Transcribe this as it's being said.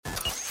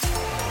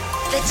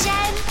The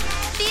Jen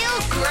Feel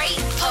Great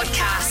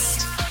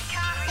Podcast.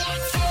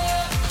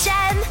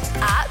 Jen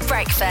at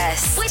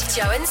Breakfast with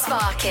Joe and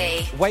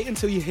Sparky. Wait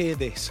until you hear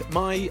this.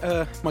 My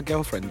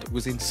girlfriend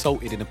was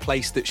insulted in a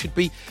place that should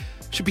be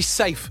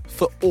safe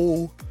for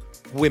all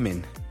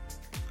women.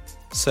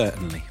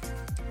 Certainly,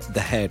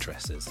 the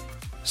hairdressers.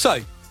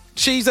 So,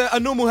 she's a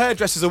normal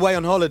hairdresser's away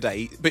on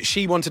holiday, but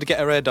she wanted to get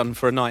her hair done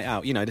for a night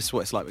out. You know, this is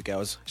what it's like with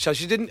girls. So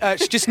she didn't.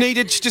 She just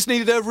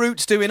needed her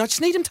roots doing. I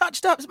just need them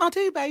touched up. I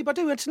do, babe. I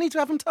do. I just need to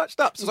have them touched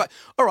up. So I was like,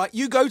 all right,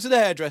 you go to the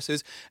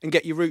hairdressers and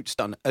get your roots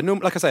done.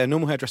 Like I say, a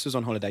normal hairdresser's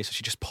on holiday, so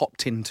she just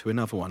popped into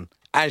another one,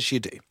 as you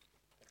do.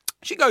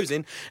 She goes in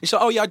and she's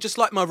like, oh yeah, I'd just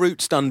like my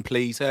roots done,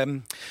 please.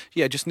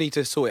 Just need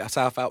to sort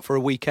myself out for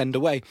a weekend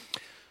away.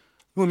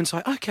 The woman's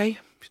like, okay.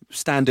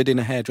 Standard in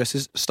a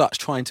hairdresser's, starts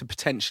trying to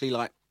potentially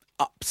like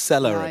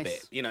upsell her a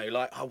bit, you know,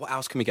 like, oh, what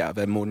else can we get out of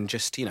her more than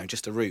just, you know,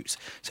 just the roots?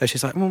 So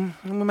she's like, well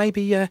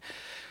maybe,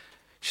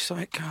 she's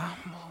like,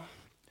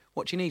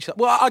 what do you need? She's like,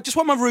 well, I just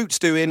want my roots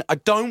doing. I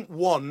don't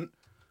want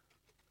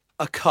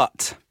a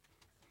cut.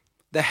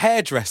 The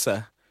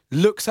hairdresser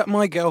looks at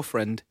my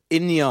girlfriend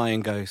in the eye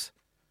and goes,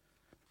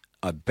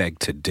 I beg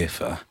to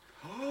differ.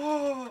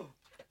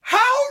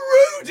 How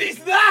rude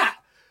is that?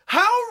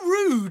 How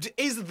rude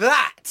is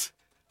that?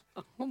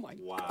 Oh my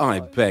God.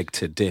 I beg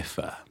to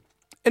differ.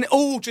 And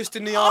all just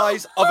in the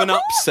eyes of an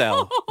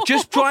upsell.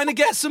 Just trying to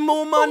get some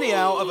more money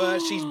out of her.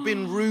 She's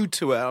been rude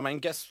to her. I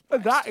mean,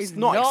 That is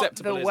not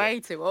acceptable, the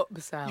way to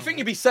upsell. You think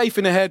you'd be safe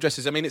in a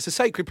hairdresser's? I mean, it's a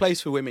sacred place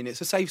for women.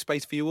 It's a safe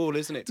space for you all,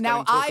 isn't it?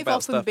 Now, I've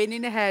often been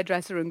in a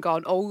hairdresser and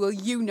gone, oh, well,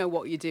 you know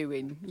what you're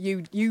doing.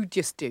 You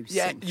just do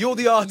something. You're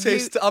the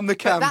artist, I'm the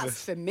canvas. But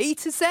that's for me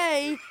to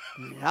say,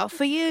 not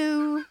for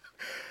you.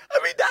 I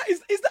mean,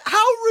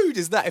 how rude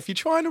is that? If you're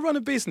trying to run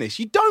a business,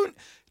 you don't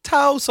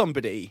tell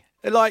somebody,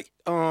 like,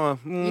 You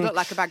look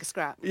like a bag of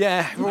scrap.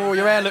 Yeah, or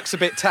your hair looks a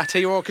bit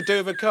tatty, or could do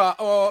with a cut,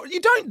 or you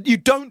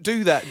don't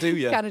do that, do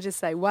you? Can I just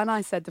say, when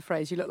I said the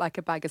phrase, you look like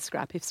a bag of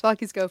scrap, if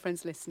Sparky's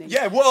girlfriend's listening,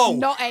 yeah, whoa,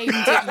 not aimed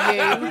at you.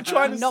 What are you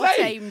trying to not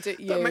say? Aimed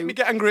at you. Don't make me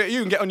get angry at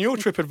you and get on your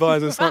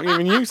TripAdvisor and start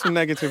giving you some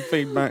negative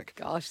feedback.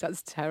 Gosh,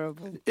 that's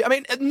terrible. I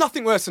mean,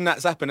 nothing worse than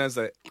that's happened, has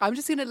it? I'm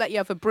just going to let you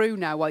have a brew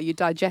now while you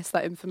digest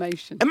that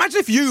information. Imagine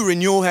if you were in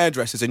your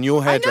hairdresser's and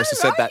your hairdresser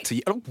said that to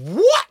you.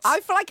 What?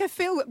 I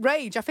feel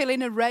rage. I feel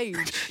inner rage.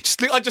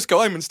 I just go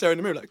home and stare in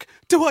the mirror like,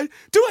 do I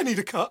need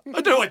a cut?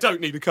 I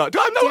don't need a cut.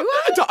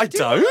 I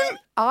don't.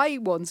 I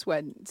once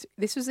went,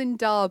 this was in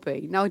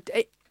Derby. Now,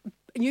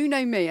 you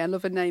know me, I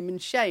love a name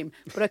and shame,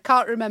 but I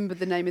can't remember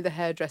the name of the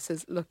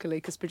hairdressers, luckily,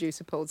 because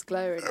producer Paul's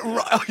glaring.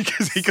 Right,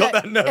 because he got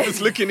that nervous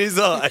look in his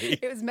eye.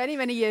 It was many,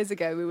 many years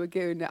ago. We were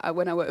going,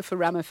 when I worked for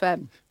Ram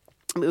FM.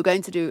 We were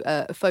going to do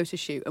a photo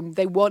shoot and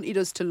they wanted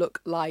us to look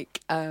like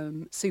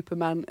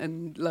Superman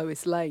and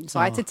Lois Lane.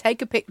 So I had to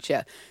take a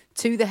picture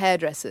to the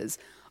hairdressers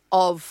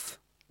of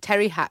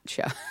Terry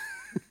Hatcher.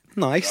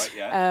 Nice. Right,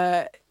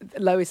 yeah.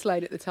 Lois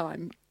Lane at the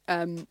time.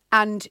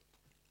 And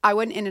I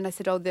went in and I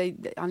said, I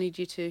need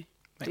you to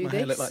do my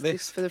hair look like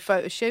this for the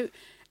photo shoot.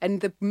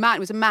 And it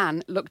was a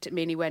man, looked at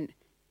me and he went,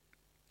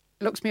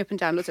 looked me up and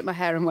down, looked at my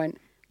hair and went,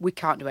 we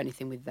can't do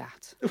anything with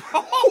that.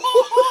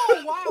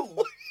 Oh,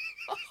 wow.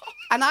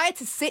 And I had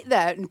to sit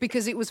there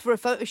because it was for a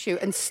photo shoot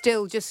and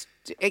still just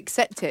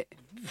accept it.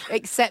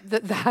 Accept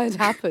that had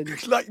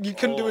happened. Like you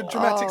couldn't do a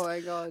dramatic... Oh,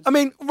 my God. I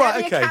mean, right,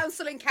 Get me okay. a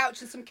counselling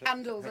couch and some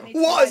candles.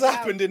 What has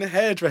happened in a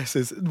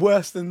hairdresser's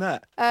worse than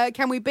that?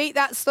 Can we beat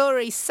that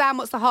story? Sam,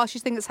 what's the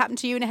harshest thing that's happened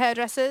to you in a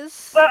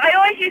hairdresser's? Well, I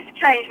always used to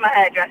change my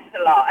hairdressers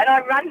a lot, and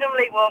I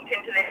randomly walked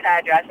into this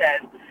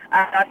hairdresser's, and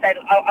I said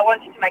I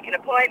wanted to make an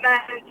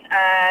appointment.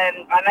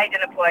 I made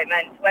an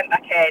appointment, went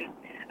back in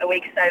a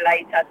week or so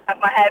later, have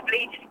my hair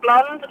bleached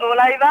blonde all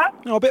over.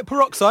 Oh, a bit of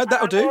peroxide,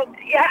 that'll do.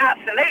 Yeah,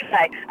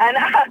 absolutely. And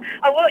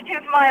I walked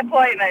in for my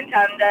appointment,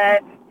 and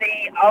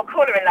I'll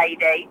call her a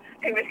lady,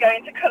 who was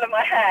going to colour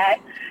my hair,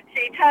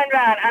 she turned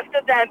around and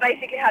stood there and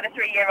basically had a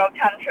 3-year-old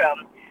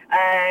tantrum,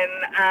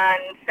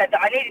 and said that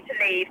I needed to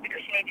leave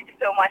because she needed to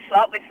fill my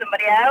slot with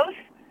somebody else.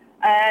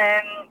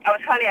 I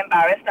was highly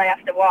embarrassed. I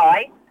asked her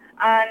why.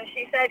 And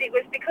she said it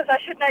was because I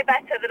should know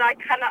better that I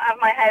cannot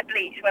have my hair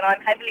bleached when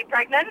I'm heavily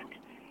pregnant.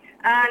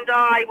 And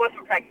I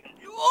wasn't pregnant.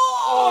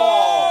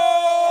 Oh!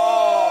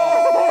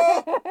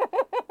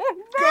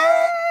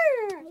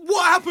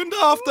 What happened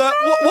after?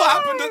 What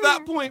happened at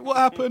that point? What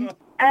happened?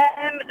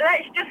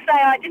 Let's just say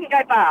I didn't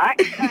go back.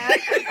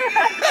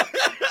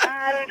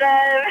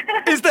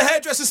 Is the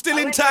hairdresser still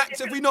intact?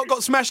 Have we not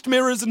got smashed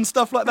mirrors and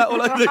stuff like that all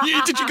over?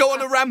 Did you go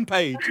on a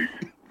rampage?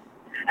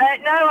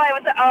 No, I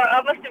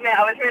must admit,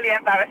 I was really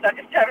embarrassed. I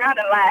just turned around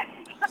and left.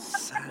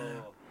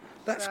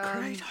 That's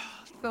crazy.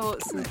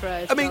 Thoughts and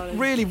prayers. I mean,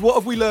 really, what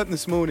have we learnt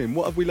this morning?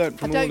 What have we learnt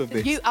from all of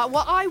this?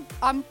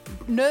 I'm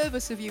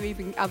nervous of you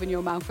even having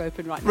your mouth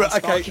open right now, Right,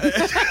 okay.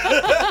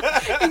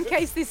 in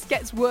case this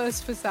gets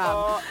worse for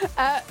Sam.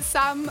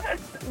 Sam,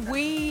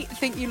 we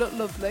think you look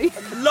lovely.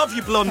 Love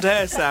your blonde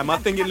hair, Sam. I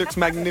think it looks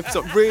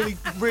magnificent. Really,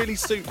 really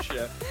suits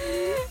you.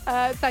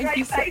 Thank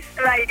you so Great-based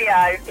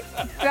radio.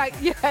 Right,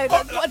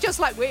 yeah, just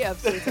like we have,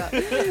 sweetheart.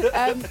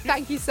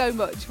 Thank you so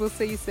much. We'll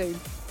see you soon.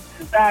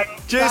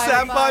 Thanks. Cheers, Bye,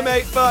 Sam. bye. Bye,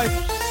 mate. Bye.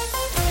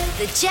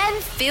 The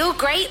Jen Feel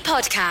Great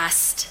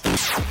Podcast.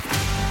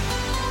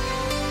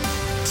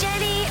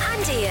 Jenny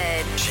and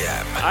Ian.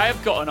 I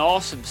have got an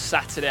awesome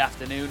Saturday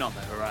afternoon on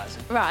the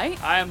horizon.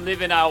 Right. I am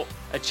living out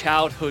a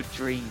childhood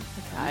dream.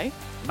 Okay.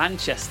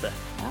 Manchester.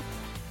 Yep.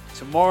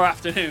 Tomorrow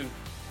afternoon,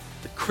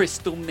 the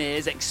Crystal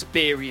Maze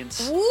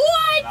Experience.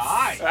 What?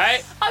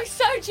 Right? I'm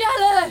so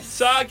jealous.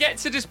 So I get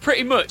to just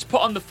pretty much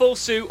put on the full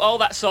suit, all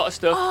that sort of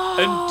stuff,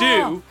 and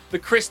do the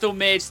Crystal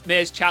Maze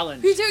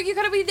Challenge. You do. You're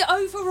going to be the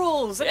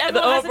overalls. And Yeah,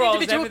 everyone the has overalls,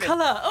 an individual everything.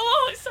 colour.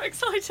 Oh, it's so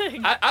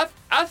exciting.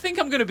 I think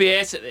I'm going to be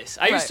ace at this.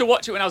 I used Right. to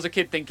watch it when I was a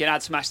kid thinking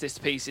I'd smash this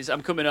to pieces.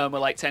 I'm coming home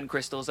with like 10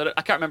 crystals. I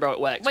can't remember how it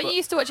works. When but you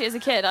used to watch it as a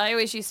kid, I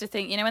always used to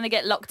think, when they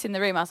get locked in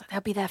the room, I was like,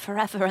 they'll be there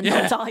forever and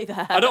they'll die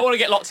there. I don't want to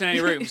get locked in any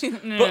rooms.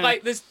 But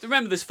like,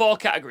 there's 4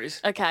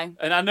 categories. Okay.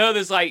 And I know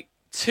there's like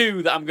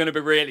 2 that I'm going to be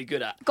really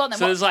good at. Go on then,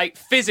 So what- there's like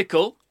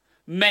physical,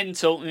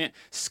 mental,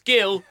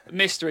 skill,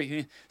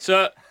 mystery.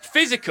 So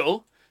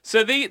physical.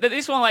 So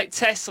this one like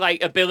tests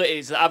like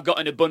abilities that I've got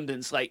in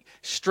abundance, like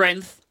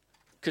strength,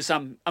 because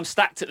I'm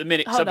stacked at the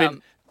minute because I've Hold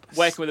been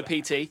working with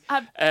a PT.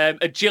 Um,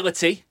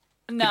 Agility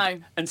No.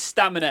 and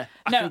stamina.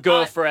 I No, can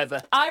go I-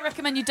 forever. I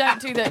recommend you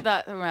don't do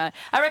that. Right.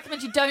 I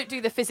recommend you don't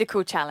do the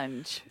physical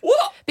challenge.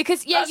 What?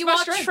 Because, That's you my are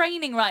strength.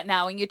 training right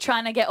now and you're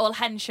trying to get all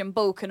hench and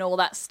bulk and all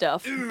that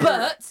stuff.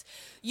 But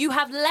you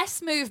have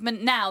less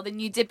movement now than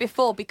you did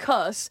before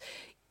because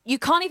you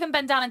can't even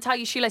bend down and tie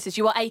your shoelaces.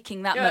 You are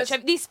aching that Yeah, much.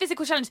 it's- These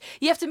physical challenges,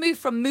 you have to move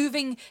from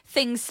moving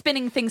things,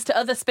 spinning things to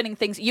other spinning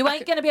things. You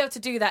ain't going to be able to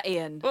do that,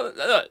 Ian. Well,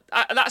 look,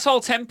 that's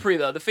all temporary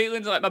though. The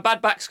feelings like my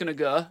bad back's going to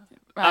go.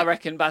 I Right.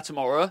 reckon by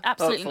tomorrow.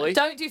 Absolutely. Hopefully.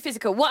 Don't do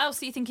physical. What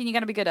else are you thinking you're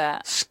going to be good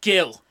at?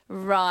 Skill.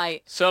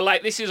 Right. So,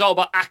 like, this is all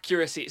about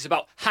accuracy. It's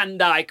about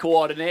hand-eye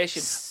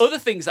coordination. Other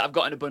things that I've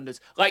got in abundance.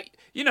 Like,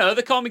 they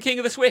call me king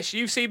of the swish.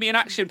 You see me in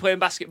action playing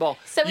basketball.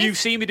 So You if-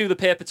 see me do the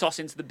paper toss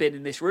into the bin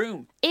in this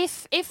room.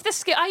 If the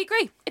skill, I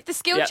agree. If the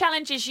skill Yeah.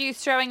 challenge is you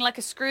throwing like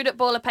a screwed up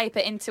ball of paper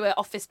into an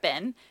office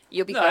bin,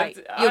 you'll be No, great.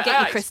 I- You'll get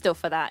I- your crystal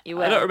for that. You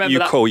will. I don't remember You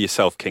that. call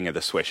yourself king of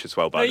the swish as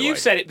well, by No, the way. you've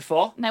said it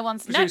before. No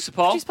one's Producer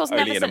Paul? Producer Paul's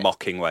Only never in a said-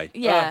 mocking way.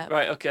 Yeah, Oh,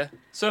 right, okay.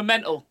 So,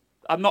 mental.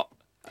 I'm not...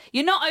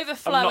 you're not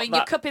overflowing. Your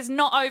that- cup is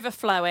not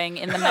overflowing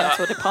in the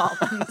mental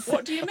department.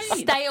 What do you mean?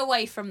 Stay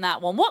away from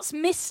that one. What's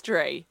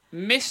mystery?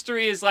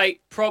 Mystery is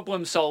like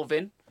problem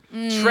solving.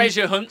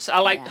 Treasure hunts. I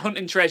like Yeah.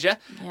 hunting treasure.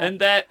 Yeah.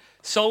 And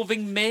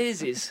solving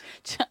mazes.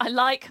 I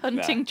like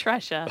hunting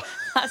treasure.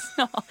 That's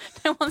not.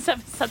 No one's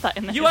ever said that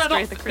in the You are history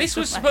not... of the This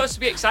Crystal was Maze. supposed to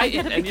be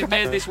exciting, gotta and be you've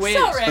made this weird.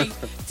 Sorry.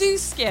 Do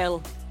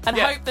skill and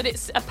Yeah. hope that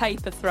it's a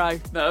paper throw.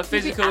 No, You'll be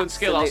physical and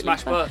skill, I'll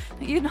absolutely smash fine.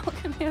 both. You're not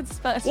going to be able to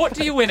smash What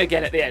do you win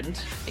again at the end?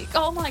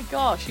 Oh my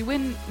gosh, you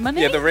win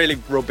money? Yeah, the really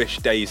rubbish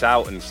days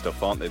out and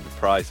stuff, aren't they? The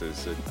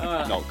prizes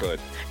are not good.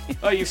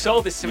 Oh, you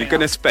sold this to me. You're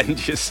going to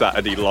spend your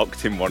Saturday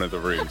locked in one of the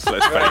rooms,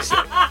 let's face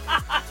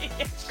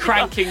it.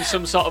 cranking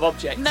some sort of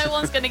object. No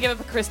one's going to give up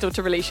a crystal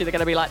to release you. They're going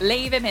to be like,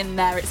 leave him in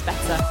there, it's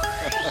better.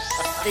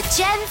 The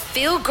Jen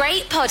Feel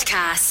Great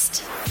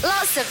Podcast.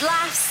 Lots of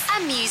laughs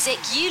and music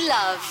you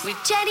love with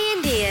Jenny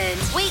and Ian.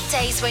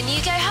 Weekdays when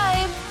you go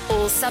home,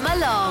 all summer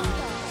long.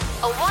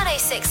 On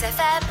 106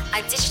 FM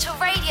and digital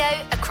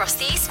radio across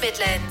the East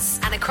Midlands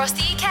and across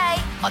the UK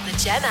on the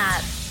Gem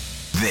app.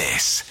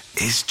 This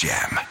is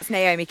Gem. It's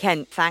Naomi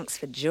Kent. Thanks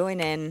for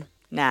joining.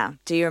 Now,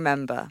 do you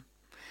remember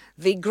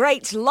the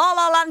great La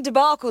La Land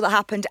debacle that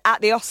happened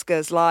at the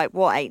Oscars,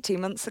 18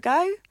 months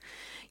ago?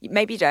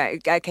 Maybe you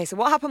don't. Okay, so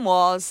what happened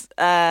was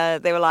they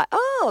were like,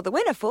 oh, the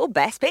winner for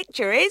Best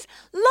Picture is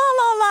La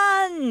La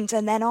Land.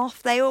 And then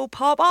off they all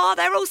pop. Oh,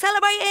 they're all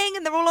celebrating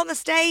and they're all on the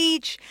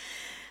stage.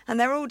 And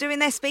they're all doing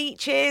their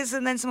speeches.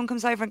 And then someone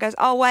comes over and goes,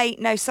 oh, wait,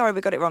 no, sorry,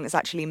 we got it wrong. It's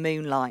actually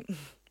Moonlight.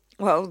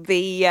 Well,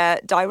 the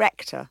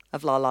director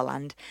of La La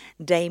Land,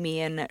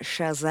 Damien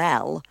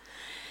Chazelle,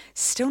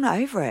 still not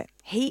over it.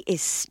 He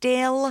is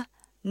still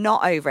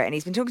not over it. And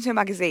he's been talking to a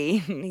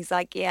magazine. And he's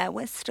like, yeah,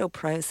 we're still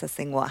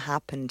processing what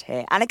happened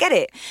here. And I get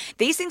it.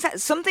 These things,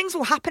 some things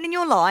will happen in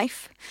your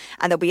life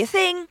and there'll be a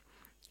thing.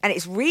 And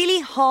it's really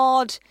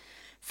hard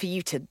for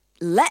you to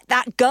let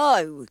that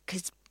go.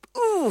 Because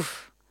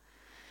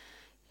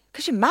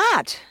you're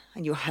mad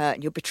and you're hurt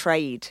and you're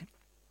betrayed.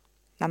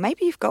 Now,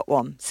 maybe you've got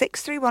one.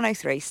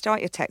 63103,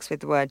 start your text with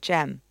the word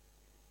Gem.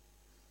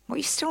 What are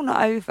you still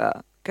not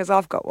over? Because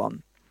I've got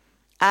one.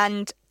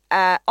 And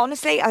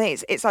honestly, I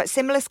think it's like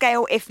similar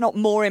scale, if not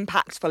more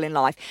impactful in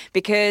life,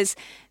 because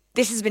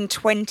this has been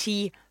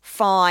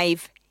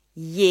 25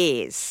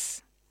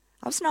 years.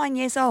 I was 9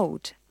 years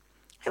old.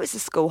 It was the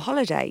school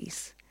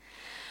holidays.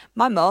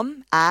 My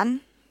mum,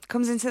 Anne,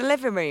 comes into the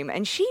living room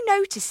and she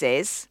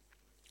notices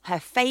her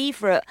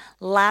favourite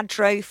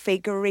Ladro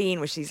figurine,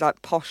 which is these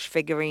like posh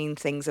figurine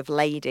things of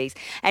ladies.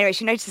 Anyway,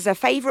 she notices her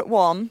favourite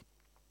one.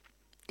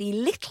 The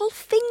little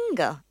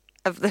finger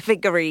of the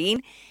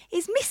figurine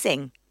is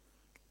missing.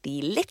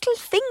 The little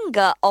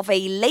finger of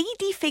a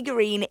lady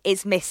figurine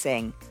is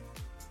missing.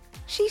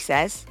 She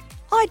says,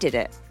 I did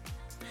it.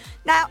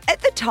 Now, at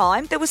the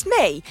time, there was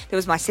me, there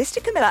was my sister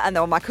Camilla, and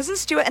there were my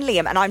cousins Stuart and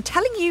Liam, and I'm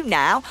telling you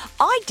now,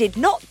 I did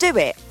not do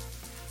it.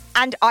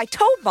 And I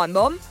told my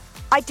mum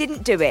I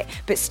didn't do it.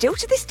 But still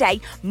to this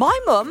day, my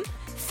mum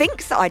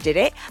thinks that I did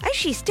it, and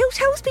she still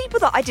tells people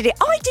that I did it.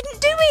 I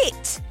didn't do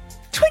it!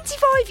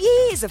 25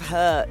 years of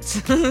hurt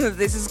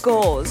this has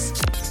caused.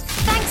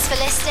 Thanks for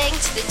listening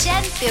to the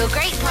Gem Feel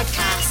Great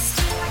podcast.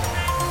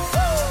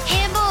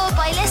 Hear more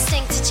by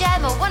listening to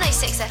Gem on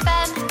 106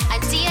 FM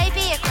and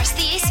DAB across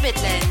the East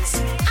Midlands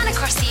and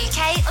across the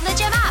UK on the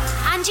Gem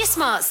app and your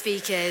smart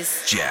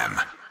speakers. Gem.